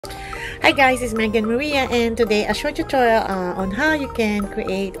Hi guys, it's Megan Maria, and today a short tutorial on how you can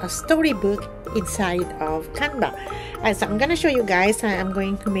create a storybook inside of Canva. So I'm gonna show you guys how I'm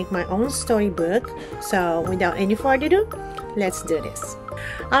going to make my own storybook. So without any further ado, let's do this.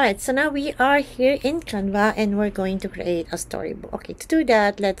 Alright, so now we are here in Canva and we're going to create a storybook. Okay, to do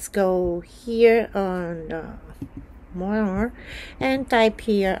that, let's go here on more and type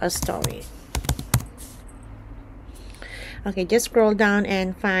here a story. Okay, just scroll down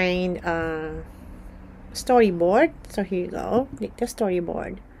and find storyboard. So here you go, click the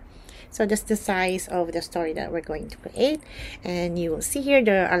storyboard. So that's the size of the story that we're going to create, and you will see here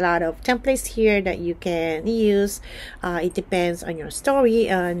there are a lot of templates here that you can use. It depends on your story,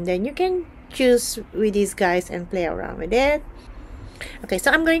 and then you can choose with these guys and play around with it. Okay, so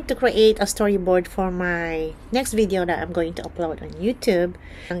I'm going to create a storyboard for my next video that I'm going to upload on YouTube.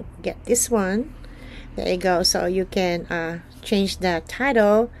 And get this one. There you go. So you can change the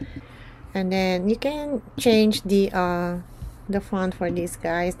title, and then you can change the font for these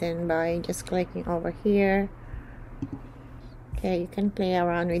guys then by just clicking over here. Okay, you can play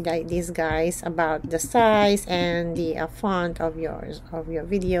around with these guys about the size and the font of your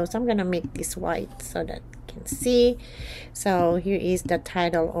video. So I'm gonna make this white so that you can see. So here is the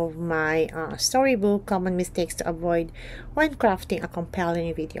title of my storybook: Common Mistakes to Avoid When Crafting a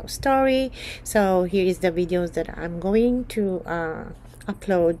Compelling Video Story. So here is the videos that I'm going to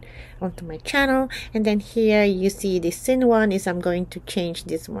upload onto my channel, and then here you see the scene one is I'm going to change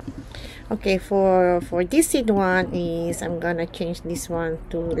this one. Okay, for this scene one is I'm gonna change this one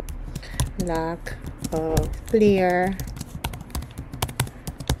to lack of clear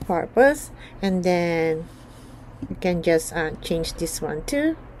purpose, and then you can just change this one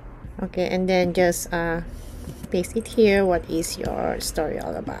too. Okay, and then just paste it here. What is your story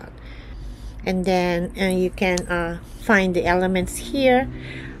all about? And then you can find the elements here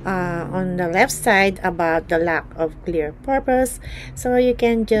on the left side about the lack of clear purpose. So you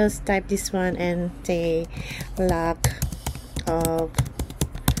can just type this one and say lack of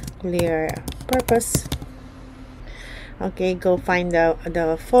clear purpose. Okay, go find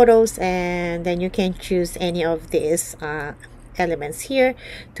the photos, and then you can choose any of these elements here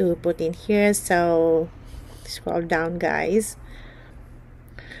to put in here. So scroll down, guys.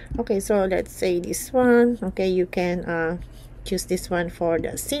 Okay, so let's say this one. Okay, you can choose this one for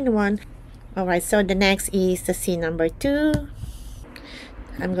the scene one. Alright, so the next is the scene number 2.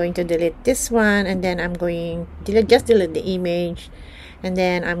 I'm going to delete this one, and then I'm going to just delete the image, and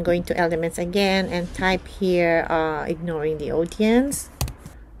then I'm going to elements again and type here ignoring the audience.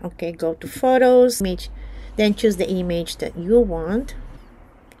 Okay, go to photos, image, then choose the image that you want.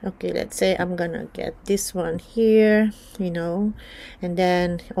 Okay, let's say I'm gonna get this one here, and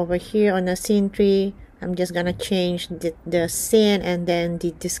then over here on the scene 3, I'm just gonna change the scene and then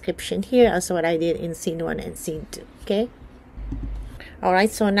the description here as what I did in scene 1 and scene 2. Okay,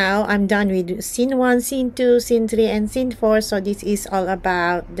 alright, so now I'm done with scene 1, scene 2, scene 3, and scene 4. So this is all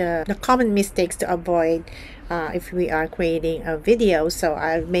about the common mistakes to avoid if we are creating a video. So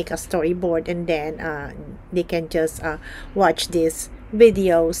I'll make a storyboard, and then they can just watch this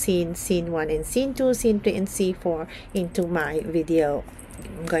video scene 1 and scene 2, scene 3, and scene 4 into my video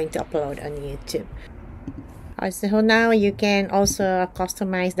I'm going to upload on YouTube. Alright, so now you can also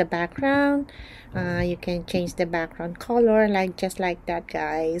customize the background. You can change the background color just like that,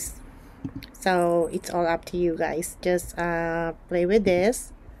 guys. So it's all up to you guys. Just play with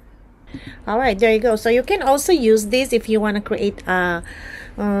this. Alright, there you go. So you can also use this if you want to create a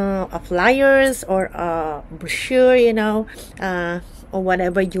flyers or a brochure, or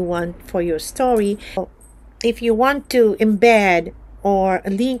whatever you want for your story. If you want to embed or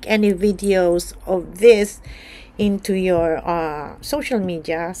link any videos of this into your social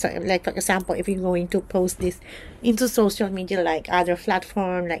media, so like for example, if you're going to post this into social media like other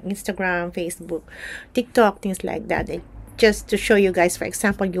platform like Instagram, Facebook, TikTok, things like that, just to show you guys, for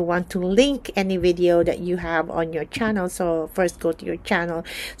example, you want to link any video that you have on your channel. So first go to your channel.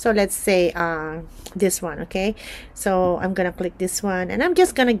 So let's say this one. Okay, so I'm gonna click this one, and I'm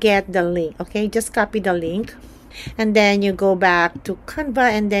just gonna get the link. Okay, just copy the link, and then you go back to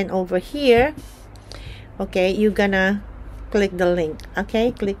Canva, and then over here, okay, you're gonna click the link.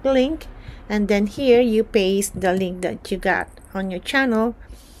 Okay, click the link, and then here you paste the link that you got on your channel,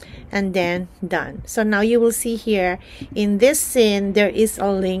 and then done. So now you will see here in this scene there is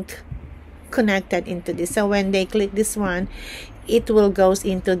a link connected into this. So when they click this one, it will goes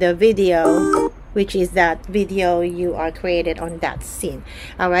into the video which is that video you are created on that scene.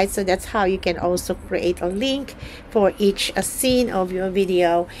 All right, so that's how you can also create a link for each scene of your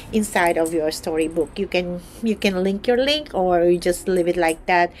video inside of your storybook. You can link your link, or you just leave it like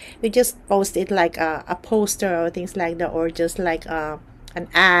that. You just post it like a poster or things like that, or just like an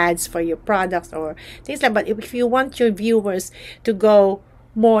ads for your products or things like that. But if you want your viewers to go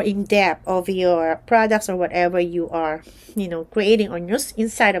more in depth of your products or whatever you are creating on your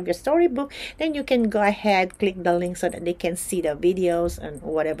inside of your storybook, then you can go ahead, click the link so that they can see the videos and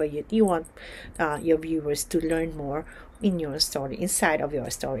whatever you want your viewers to learn more in your story inside of your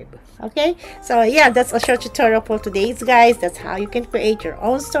storybook. Okay, so yeah, that's a short tutorial for today, guys. That's how you can create your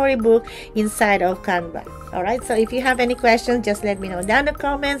own storybook inside of Canva. All right, so if you have any questions, just let me know down in the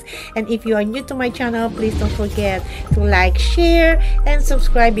comments. And if you are new to my channel, please don't forget to like, share, and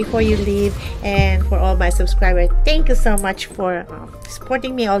subscribe before you leave. And for all my subscribers, thank you so much for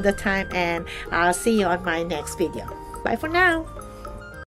supporting me all the time, and I'll see you on my next video. Bye for now.